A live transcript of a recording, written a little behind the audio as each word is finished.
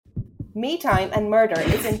Me Time and Murder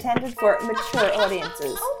is intended for mature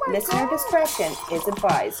audiences. Listener discretion is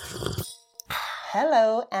advised.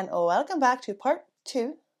 Hello and welcome back to part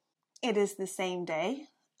 2. It is the same day.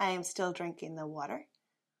 I am still drinking the water.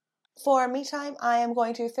 For me time, I am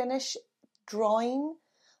going to finish drawing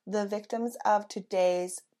the victims of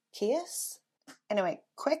today's case. Anyway,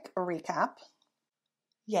 quick recap.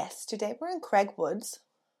 Yes, today we're in Craig Woods.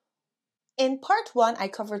 In part 1, I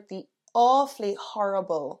covered the awfully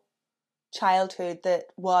horrible childhood that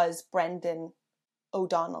was Brendan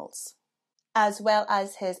O'Donnell's, as well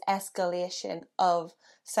as his escalation of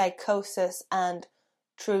psychosis and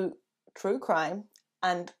true crime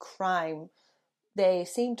and crime. They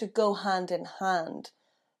seem to go hand in hand.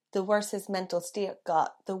 The worse his mental state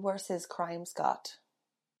got, the worse his crimes got.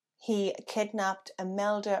 He kidnapped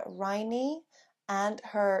Imelda Riney and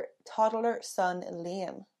her toddler son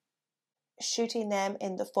Liam, shooting them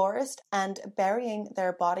in the forest and burying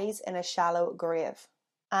their bodies in a shallow grave.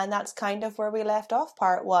 And that's kind of where we left off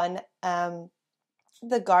part 1. The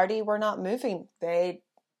Gardaí were not moving. They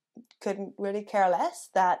couldn't really care less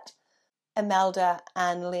that Imelda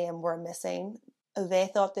and Liam were missing. They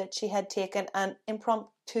thought that she had taken an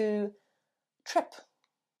impromptu trip.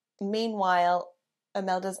 Meanwhile,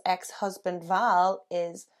 Imelda's ex-husband Val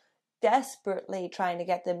is desperately trying to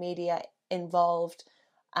get the media involved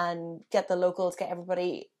and get the locals, get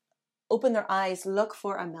everybody open their eyes, look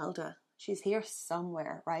for Imelda. She's here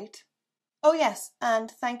somewhere, right? Oh yes, and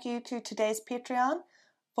thank you to today's Patreon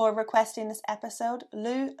for requesting this episode,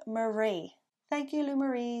 Lou Marie. Thank you, Lou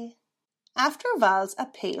Marie. After Val's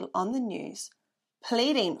appeal on the news,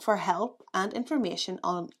 pleading for help and information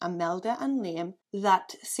on Imelda and Liam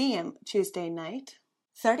that same Tuesday night,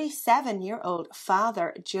 37-year-old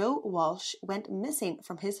Father Joe Walsh went missing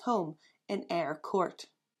from his home in Ayr Court,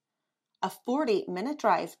 a 40-minute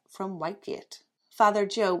drive from Whitegate. Father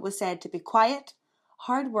Joe was said to be quiet,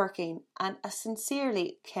 hard-working, and a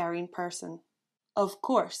sincerely caring person. Of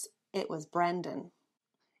course, it was Brendan.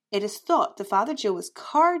 It is thought that Father Joe was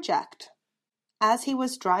carjacked as he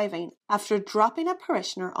was driving after dropping a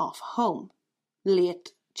parishioner off home late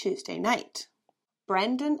Tuesday night.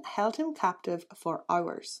 Brendan held him captive for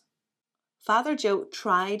hours. Father Joe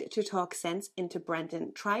tried to talk sense into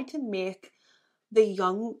Brendan, tried to make the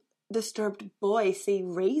young, disturbed boy see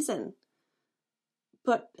reason.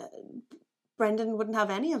 But Brendan wouldn't have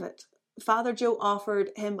any of it. Father Joe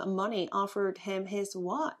offered him money, offered him his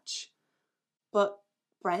watch. But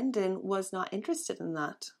Brendan was not interested in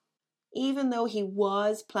that. Even though he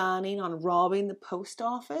was planning on robbing the post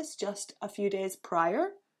office just a few days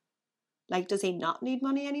prior. Like, does he not need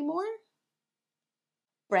money anymore?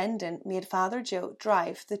 Brendan made Father Joe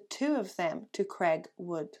drive the two of them to Craig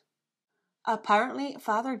Wood. Apparently,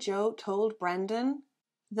 Father Joe told Brendan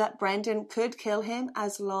that Brendan could kill him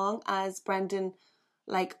as long as Brendan,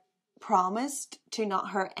 promised to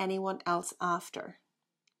not hurt anyone else after.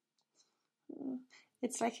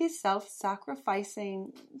 It's like he's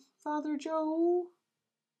self-sacrificing, Father Joe.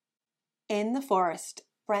 In the forest,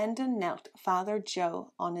 Brendan knelt Father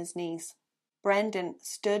Joe on his knees. Brendan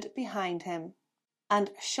stood behind him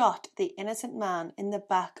and shot the innocent man in the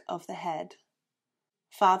back of the head.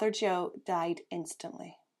 Father Joe died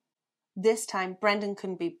instantly. This time, Brendan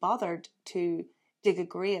couldn't be bothered to dig a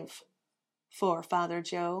grave for Father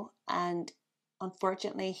Joe, and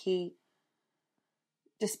unfortunately he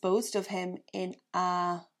disposed of him in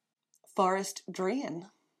a forest drain.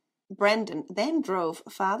 Brendan then drove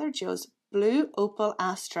Father Joe's blue Opel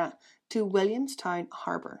Astra to Williamstown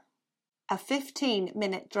Harbour, a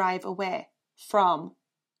 15-minute drive away from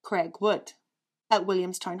Craig Wood. At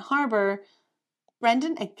Williamstown Harbour,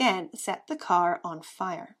 Brendan again set the car on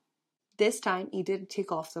fire. This time he didn't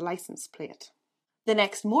take off the licence plate. The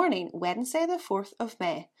next morning, Wednesday the 4th of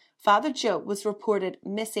May, Father Joe was reported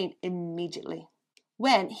missing immediately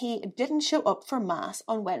when he didn't show up for Mass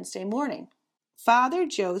on Wednesday morning. Father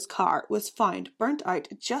Joe's car was found burnt out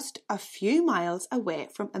just a few miles away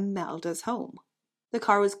from Imelda's home. The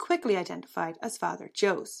car was quickly identified as Father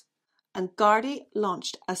Joe's, and Gardaí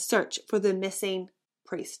launched a search for the missing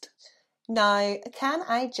priest. Now, can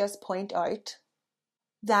I just point out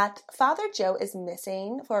that Father Joe is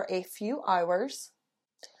missing for a few hours,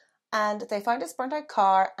 and they found his burnt out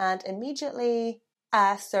car, and immediately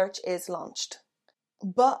a search is launched.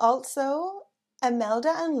 But also,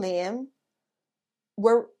 Imelda and Liam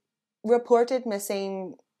were reported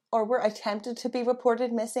missing, or were attempted to be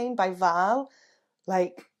reported missing by Val,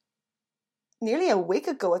 nearly a week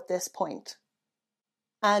ago at this point.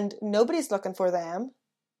 And nobody's looking for them.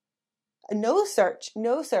 No search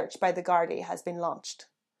by the Gardaí has been launched.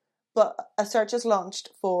 But a search is launched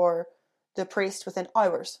for the priest within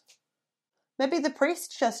hours. Maybe the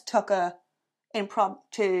priest just took a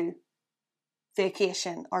impromptu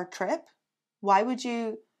vacation or trip. Why would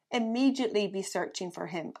you immediately be searching for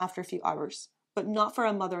him after a few hours, but not for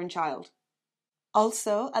a mother and child?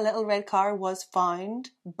 Also, a little red car was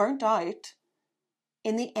found, burnt out,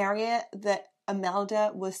 in the area that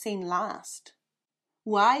Imelda was seen last.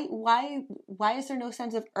 Why is there no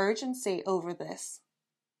sense of urgency over this?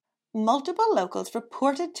 Multiple locals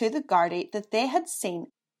reported to the Gardaí that they had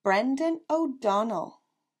seen Brendan O'Donnell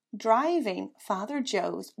driving Father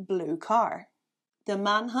Joe's blue car. The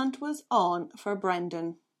manhunt was on for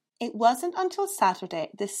Brendan. It wasn't until Saturday,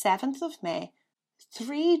 the 7th of May,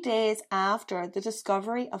 3 days after the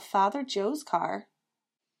discovery of Father Joe's car,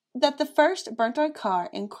 that the first burnt-out car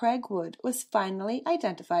in Craigwood was finally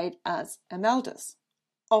identified as Imelda's.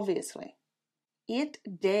 Obviously.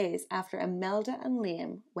 8 days after Imelda and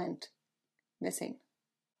Liam went missing.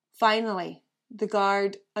 Finally, the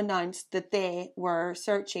guard announced that they were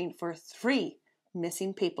searching for 3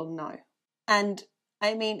 missing people now. And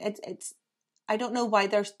I mean, it's I don't know why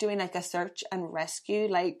they're doing like a search and rescue.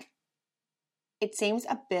 Like, it seems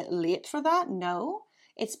a bit late for that. No,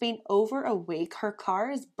 it's been over a week. Her car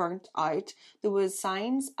is burnt out. There was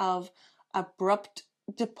signs of abrupt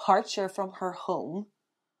departure from her home.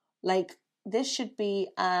 Like, this should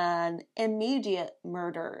be an immediate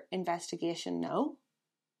murder investigation, no?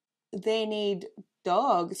 They need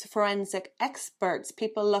dogs, forensic experts,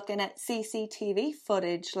 people looking at CCTV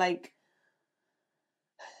footage. Like,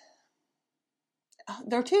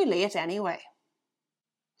 they're too late anyway.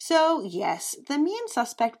 So, yes, the main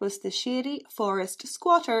suspect was the Shady Forest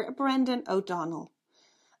squatter Brendan O'Donnell,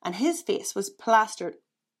 and his face was plastered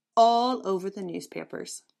all over the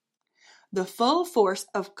newspapers. The full force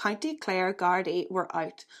of County Clare Gardaí were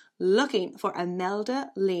out, looking for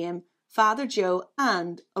Imelda, Liam, Father Joe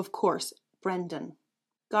and, of course, Brendan.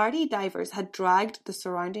 Gardaí divers had dragged the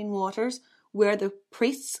surrounding waters where the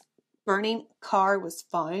priest's burning car was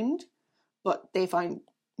found, but they found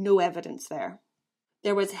no evidence there.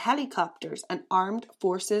 There was helicopters and armed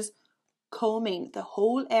forces combing the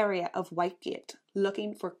whole area of Whitegate,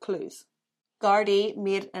 looking for clues. Gardaí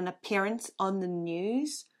made an appearance on the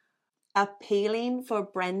news, appealing for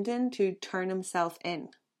Brendan to turn himself in.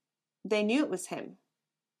 They knew it was him,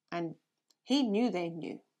 and he knew they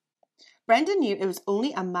knew. Brendan knew it was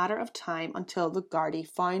only a matter of time until the Gardaí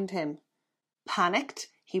found him. Panicked,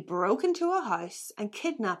 he broke into a house and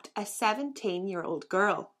kidnapped a 17-year-old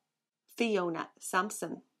girl, Fiona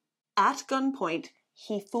Sampson. At gunpoint,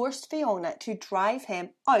 he forced Fiona to drive him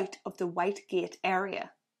out of the Whitegate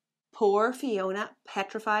area. Poor Fiona,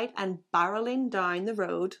 petrified and barreling down the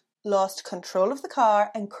road, lost control of the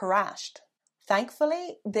car and crashed.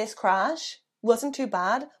 Thankfully, this crash wasn't too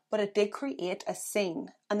bad, but it did create a scene,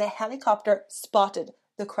 and the helicopter spotted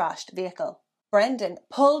the crashed vehicle. Brendan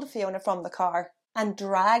pulled Fiona from the car and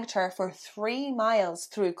dragged her for 3 miles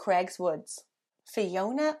through Craig's Woods.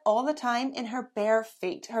 Fiona, all the time in her bare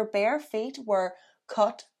feet. Her bare feet were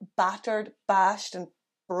cut, battered, bashed and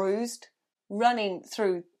bruised, running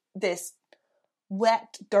through this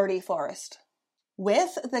wet, dirty forest,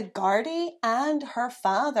 with the Gardaí and her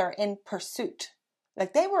father in pursuit.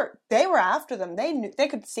 Like, they were after them. They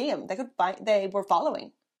could see him. They were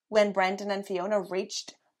following. When Brendan and Fiona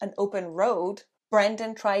reached an open road,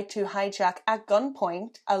 Brendan tried to hijack at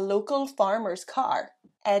gunpoint a local farmer's car,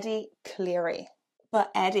 Eddie Cleary.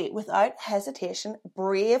 But Eddie, without hesitation,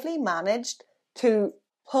 bravely managed to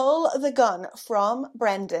pull the gun from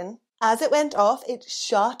Brendan. As it went off, it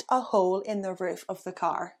shot a hole in the roof of the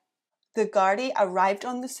car. The Gardaí arrived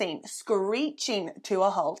on the scene, screeching to a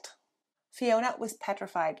halt. Fiona was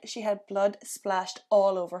petrified. She had blood splashed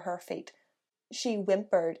all over her feet. She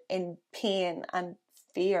whimpered in pain and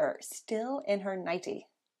fear, still in her nightie.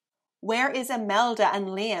 "Where is Imelda and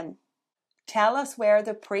Liam? Tell us where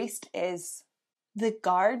the priest is." The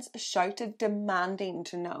guards shouted, demanding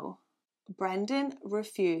to know. Brendan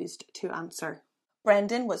refused to answer.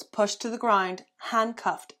 Brendan was pushed to the ground,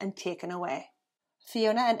 handcuffed and taken away.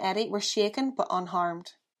 Fiona and Eddie were shaken but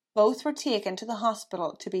unharmed. Both were taken to the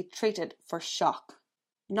hospital to be treated for shock.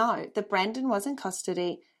 Now that Brendan was in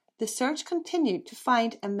custody, the search continued to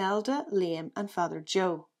find Imelda, Liam and Father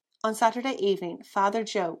Joe. On Saturday evening, Father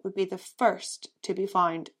Joe would be the first to be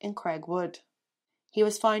found in Craigwood. He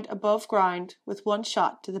was found above ground with 1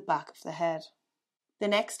 shot to the back of the head. The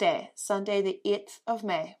next day, Sunday the 8th of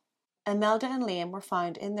May, Imelda and Liam were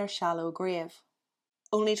found in their shallow grave,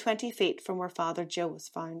 only 20 feet from where Father Joe was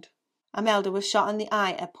found. Imelda was shot in the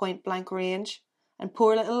eye at point-blank range, and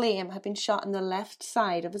poor little Liam had been shot in the left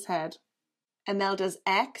side of his head. Imelda's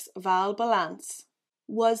ex, Val Balance,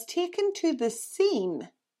 was taken to the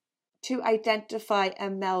scene to identify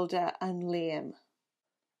Imelda and Liam.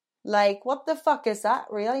 Like, what the fuck, is that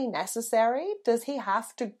really necessary? Does he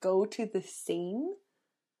have to go to the scene?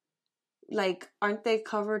 Like, aren't they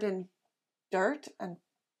covered in dirt and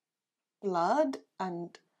blood?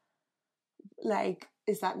 And, like,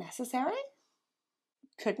 is that necessary?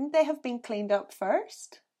 Couldn't they have been cleaned up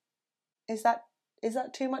first? Is that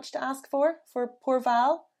too much to ask for poor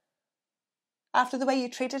Val? After the way you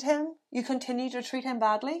treated him, you continue to treat him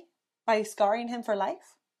badly by scarring him for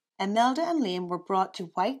life? Imelda and Liam were brought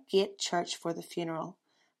to Whitegate Church for the funeral.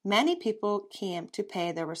 Many people came to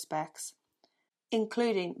pay their respects,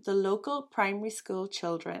 including the local primary school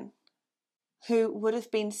children, who would have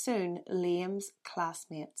been soon Liam's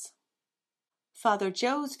classmates. Father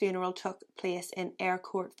Joe's funeral took place in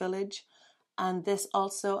Aircourt Village, and this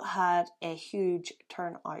also had a huge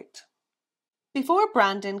turnout. Before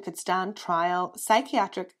Brandon could stand trial,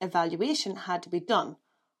 psychiatric evaluation had to be done,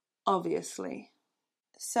 obviously.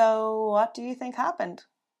 So what do you think happened?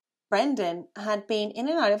 Brendan had been in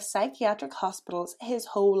and out of psychiatric hospitals his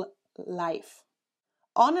whole life,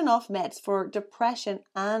 on and off meds for depression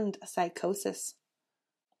and psychosis.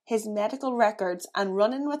 His medical records and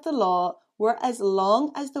run-in with the law were as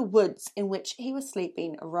long as the woods in which he was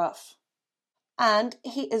sleeping rough. And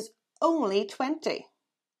he is only 20.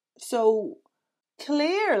 So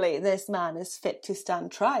clearly this man is fit to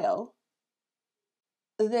stand trial.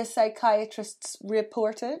 The psychiatrists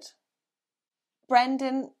reported.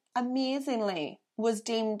 Brendan, amazingly, was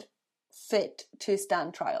deemed fit to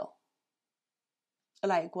stand trial.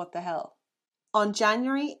 Like, what the hell? On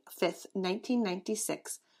January 5th,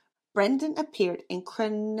 1996, Brendan appeared in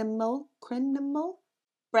criminal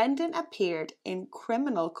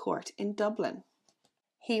court in Dublin.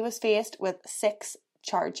 He was faced with 6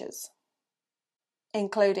 charges,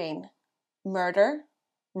 including murder,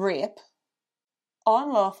 rape,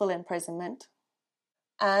 unlawful imprisonment,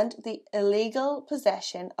 and the illegal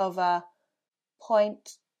possession of a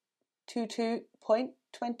 .22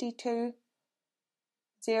 0.22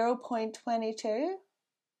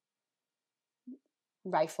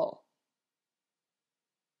 rifle,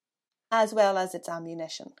 as well as its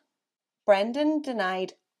ammunition. Brendan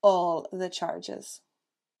denied all the charges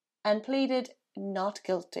and pleaded not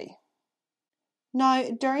guilty. Now,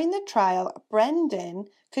 during the trial, Brendan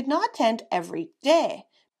could not attend every day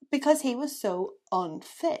because he was so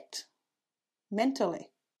unfit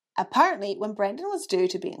mentally. Apparently, when Brendan was due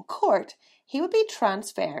to be in court, he would be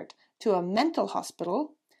transferred to a mental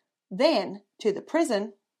hospital, then to the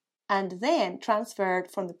prison, and then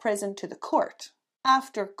transferred from the prison to the court.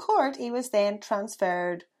 After court, he was then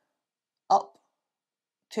transferred up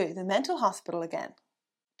to the mental hospital again.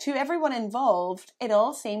 To everyone involved, it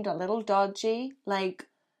all seemed a little dodgy. Like,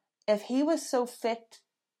 if he was so fit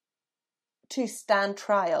to stand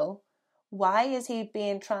trial, why is he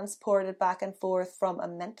being transported back and forth from a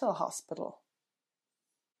mental hospital?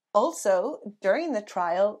 Also, during the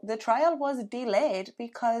trial was delayed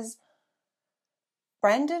because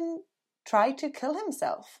Brendan tried to kill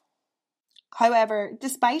himself. However,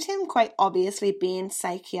 despite him quite obviously being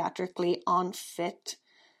psychiatrically unfit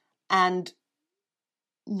and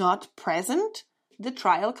not present, the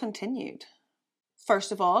trial continued.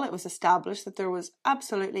 First of all, it was established that there was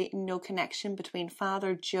absolutely no connection between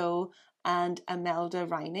Father Joe and Imelda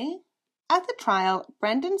Riney. At the trial,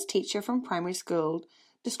 Brendan's teacher from primary school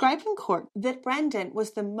described in court that Brendan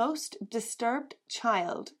was the most disturbed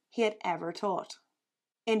child he had ever taught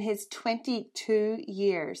in his 22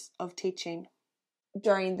 years of teaching.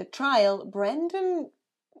 During the trial, Brendan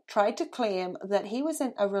tried to claim that he was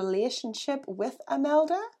in a relationship with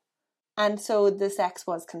Imelda, and so the sex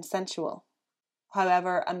was consensual.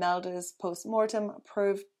 However, Imelda's post-mortem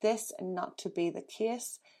proved this not to be the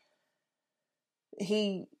case.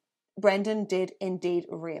 Brendan did indeed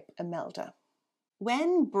rape Imelda.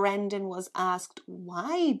 When Brendan was asked,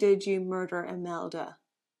 why did you murder Imelda?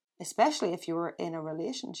 Especially if you were in a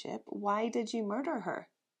relationship, why did you murder her?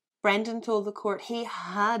 Brendan told the court he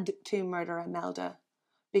had to murder Imelda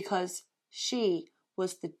because she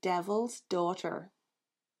was the devil's daughter.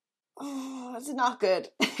 Oh, it's not good.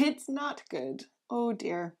 It's not good. Oh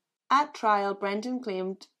dear. At trial, Brendan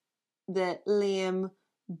claimed that Liam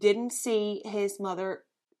didn't see his mother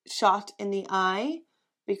shot in the eye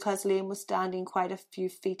because Liam was standing quite a few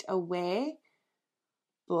feet away.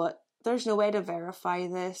 But there's no way to verify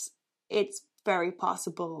this. It's very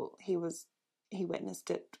possible he witnessed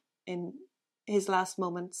it in his last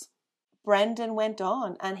moments. Brendan went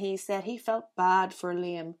on and he said he felt bad for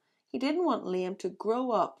Liam. He didn't want Liam to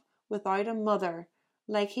grow up without a mother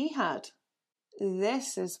like he had.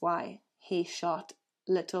 This is why he shot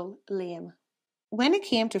little Liam. When it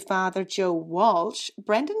came to Father Joe Walsh,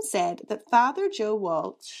 Brendan said that Father Joe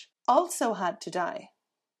Walsh also had to die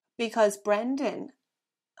because Brendan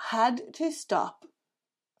had to stop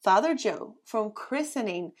Father Joe from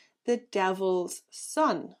christening the devil's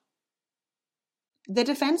son. The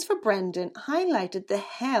defence for Brendan highlighted the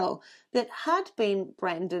hell that had been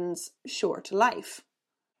Brendan's short life,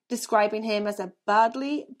 describing him as a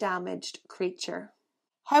badly damaged creature.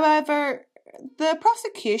 However, the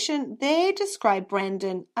prosecution, they described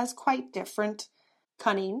Brendan as quite different,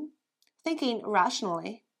 cunning, thinking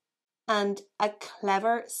rationally, and a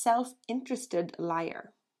clever, self-interested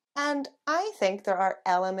liar. And I think there are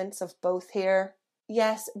elements of both here.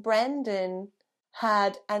 Yes, Brendan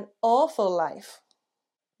had an awful life.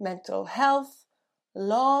 Mental health,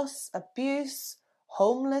 loss, abuse,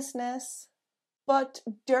 homelessness. But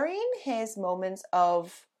during his moments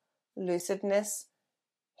of lucidness,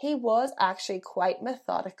 he was actually quite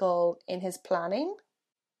methodical in his planning.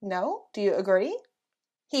 No? Do you agree?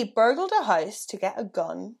 He burgled a house to get a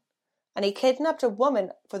gun, and he kidnapped a woman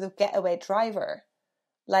for the getaway driver.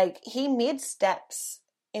 Like, he made steps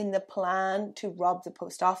in the plan to rob the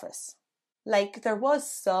post office. Like, there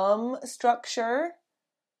was some structure,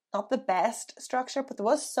 not the best structure, but there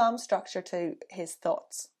was some structure to his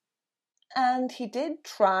thoughts. And he did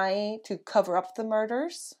try to cover up the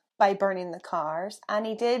murders by burning the cars, and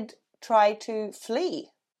he did try to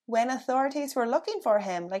flee when authorities were looking for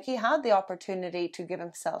him. Like, he had the opportunity to give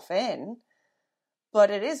himself in,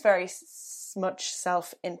 but it is very much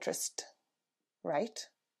self-interest, right?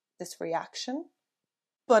 This reaction.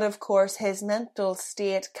 But of course, his mental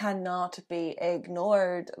state cannot be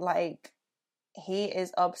ignored. Like, he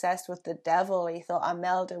is obsessed with the devil. He thought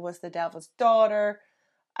Imelda was the devil's daughter,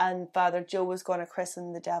 and Father Joe was going to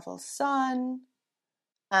christen the devil's son.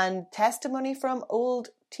 And testimony from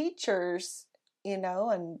old teachers,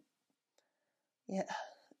 and yeah,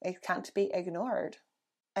 it can't be ignored.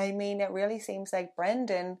 I mean, it really seems like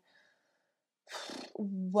Brendan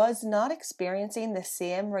was not experiencing the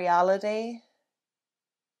same reality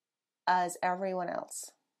as everyone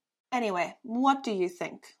else. Anyway, what do you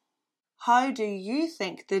think? How do you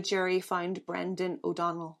think the jury found Brendan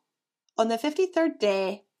O'Donnell? On the 53rd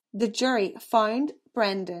day, the jury found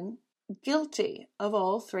Brendan guilty of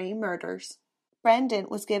all 3 murders. Brendan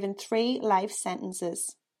was given 3 life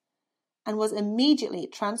sentences and was immediately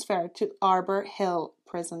transferred to Arbor Hill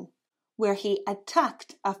Prison, where he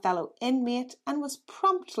attacked a fellow inmate and was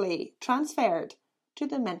promptly transferred to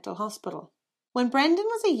the mental hospital. When Brendan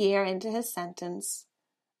was a year into his sentence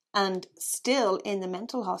and still in the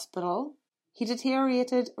mental hospital, he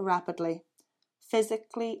deteriorated rapidly,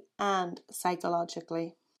 physically and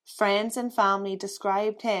psychologically. Friends and family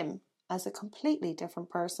described him as a completely different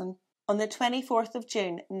person. On the 24th of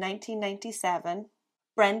June 1997,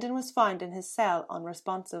 Brendan was found in his cell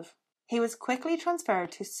unresponsive. He was quickly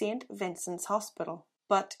transferred to St. Vincent's Hospital,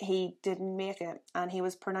 but he didn't make it and he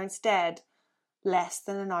was pronounced dead less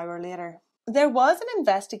than an hour later. There was an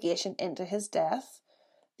investigation into his death.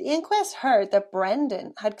 The inquest heard that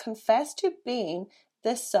Brendan had confessed to being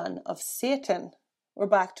the son of Satan. We're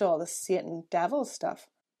back to all the Satan devil stuff.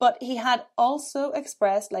 But he had also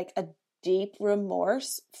expressed like a deep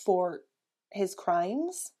remorse for his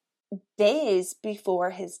crimes days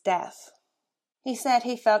before his death. He said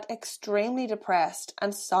he felt extremely depressed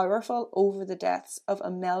and sorrowful over the deaths of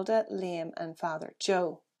Imelda, Liam and Father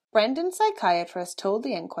Joe. Brendan's psychiatrist told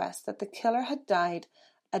the inquest that the killer had died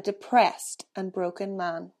a depressed and broken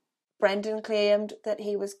man. Brendan claimed that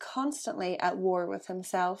he was constantly at war with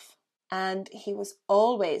himself and he was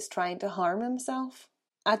always trying to harm himself.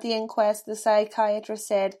 At the inquest, the psychiatrist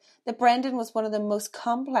said that Brendan was one of the most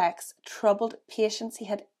complex, troubled patients he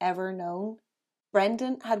had ever known.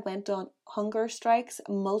 Brendan had went on hunger strikes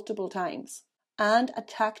multiple times and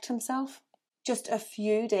attacked himself. Just a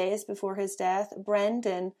few days before his death,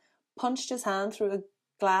 Brendan punched his hand through a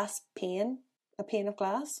pane of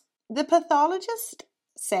glass. The pathologist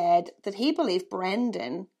said that he believed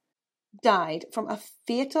Brendan died from a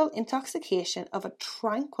fatal intoxication of a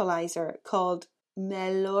tranquilizer called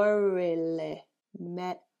Meloril,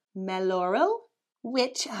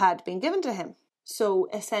 which had been given to him. So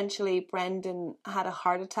essentially, Brendan had a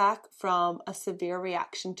heart attack from a severe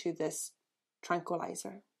reaction to this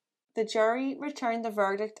tranquilizer. The jury returned the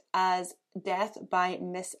verdict as death by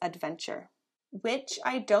misadventure, which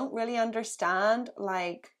I don't really understand.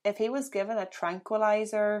 Like, if he was given a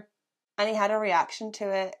tranquilizer and he had a reaction to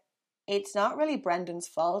it, it's not really Brendan's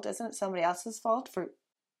fault, isn't it? Somebody else's fault for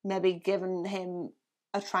maybe giving him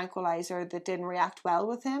a tranquilizer that didn't react well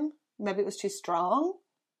with him. Maybe it was too strong.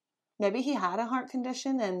 Maybe he had a heart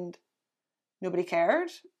condition and nobody cared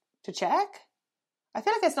to check. I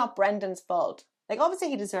feel like it's not Brendan's fault. Like, obviously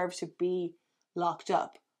he deserves to be locked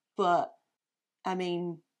up, but, I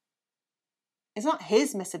mean, it's not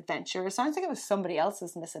his misadventure. It sounds like it was somebody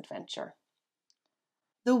else's misadventure.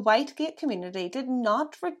 The Whitegate community did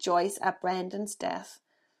not rejoice at Brendan's death,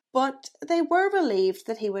 but they were relieved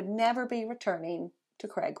that he would never be returning to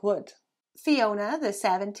Craigwood. Fiona, the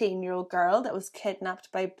 17-year-old girl that was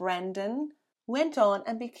kidnapped by Brendan, went on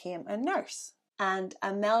and became a nurse. And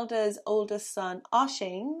Imelda's oldest son,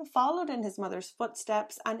 Oisin, followed in his mother's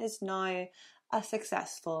footsteps and is now a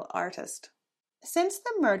successful artist. Since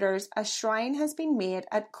the murders, a shrine has been made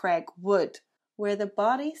at Craigwood, where the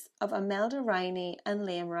bodies of Imelda Riney and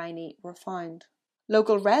Liam Riney were found.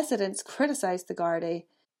 Local residents criticised the Gardaí,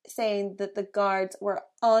 saying that the guards were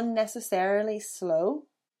unnecessarily slow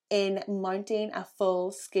in mounting a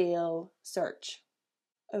full-scale search.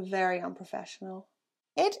 Very unprofessional.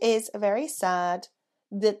 It is very sad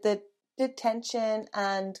that the detention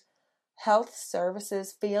and health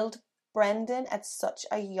services failed Brendan at such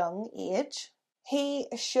a young age. He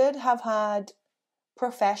should have had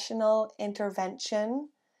professional intervention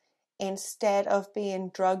instead of being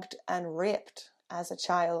drugged and raped as a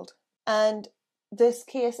child. And this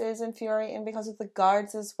case is infuriating because of the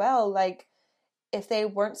guards as well. Like, if they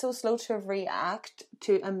weren't so slow to react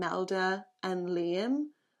to Imelda and Liam,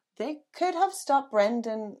 they could have stopped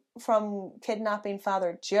Brendan from kidnapping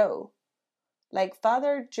Father Joe. Like,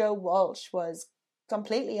 Father Joe Walsh was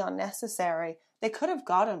completely unnecessary. They could have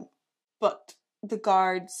got him, but the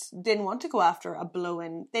guards didn't want to go after a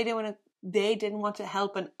blow-in. They didn't want to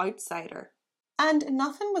help an outsider. And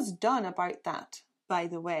nothing was done about that, by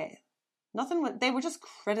the way. They were just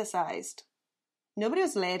criticised. Nobody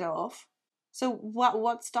was laid off. So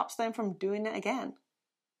what stops them from doing it again?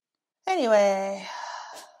 Anyway,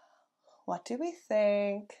 what do we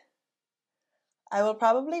think? I will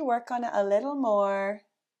probably work on it a little more,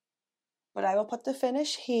 but I will put the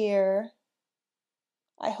finish here.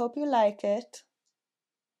 I hope you like it.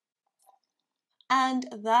 And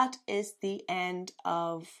that is the end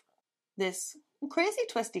of this crazy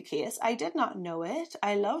twisty case. I did not know it.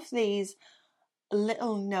 I love these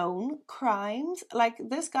little known crimes. Like,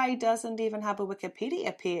 this guy doesn't even have a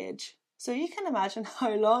Wikipedia page. So you can imagine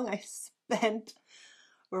how long I spent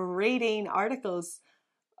reading articles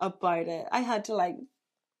about it. I had to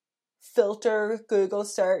filter Google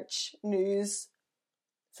search news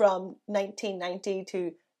from 1990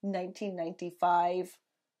 to 1995.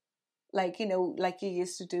 Like you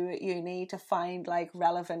used to do at uni to find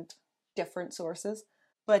relevant different sources.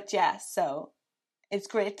 But yeah, so it's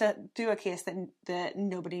great to do a case that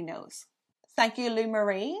nobody knows. Thank you, Lou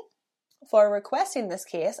Marie, for requesting this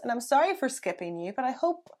case, and I'm sorry for skipping you, but I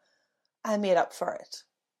hope I made up for it.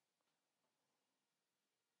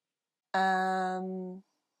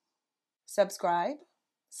 Subscribe,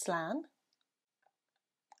 Slan.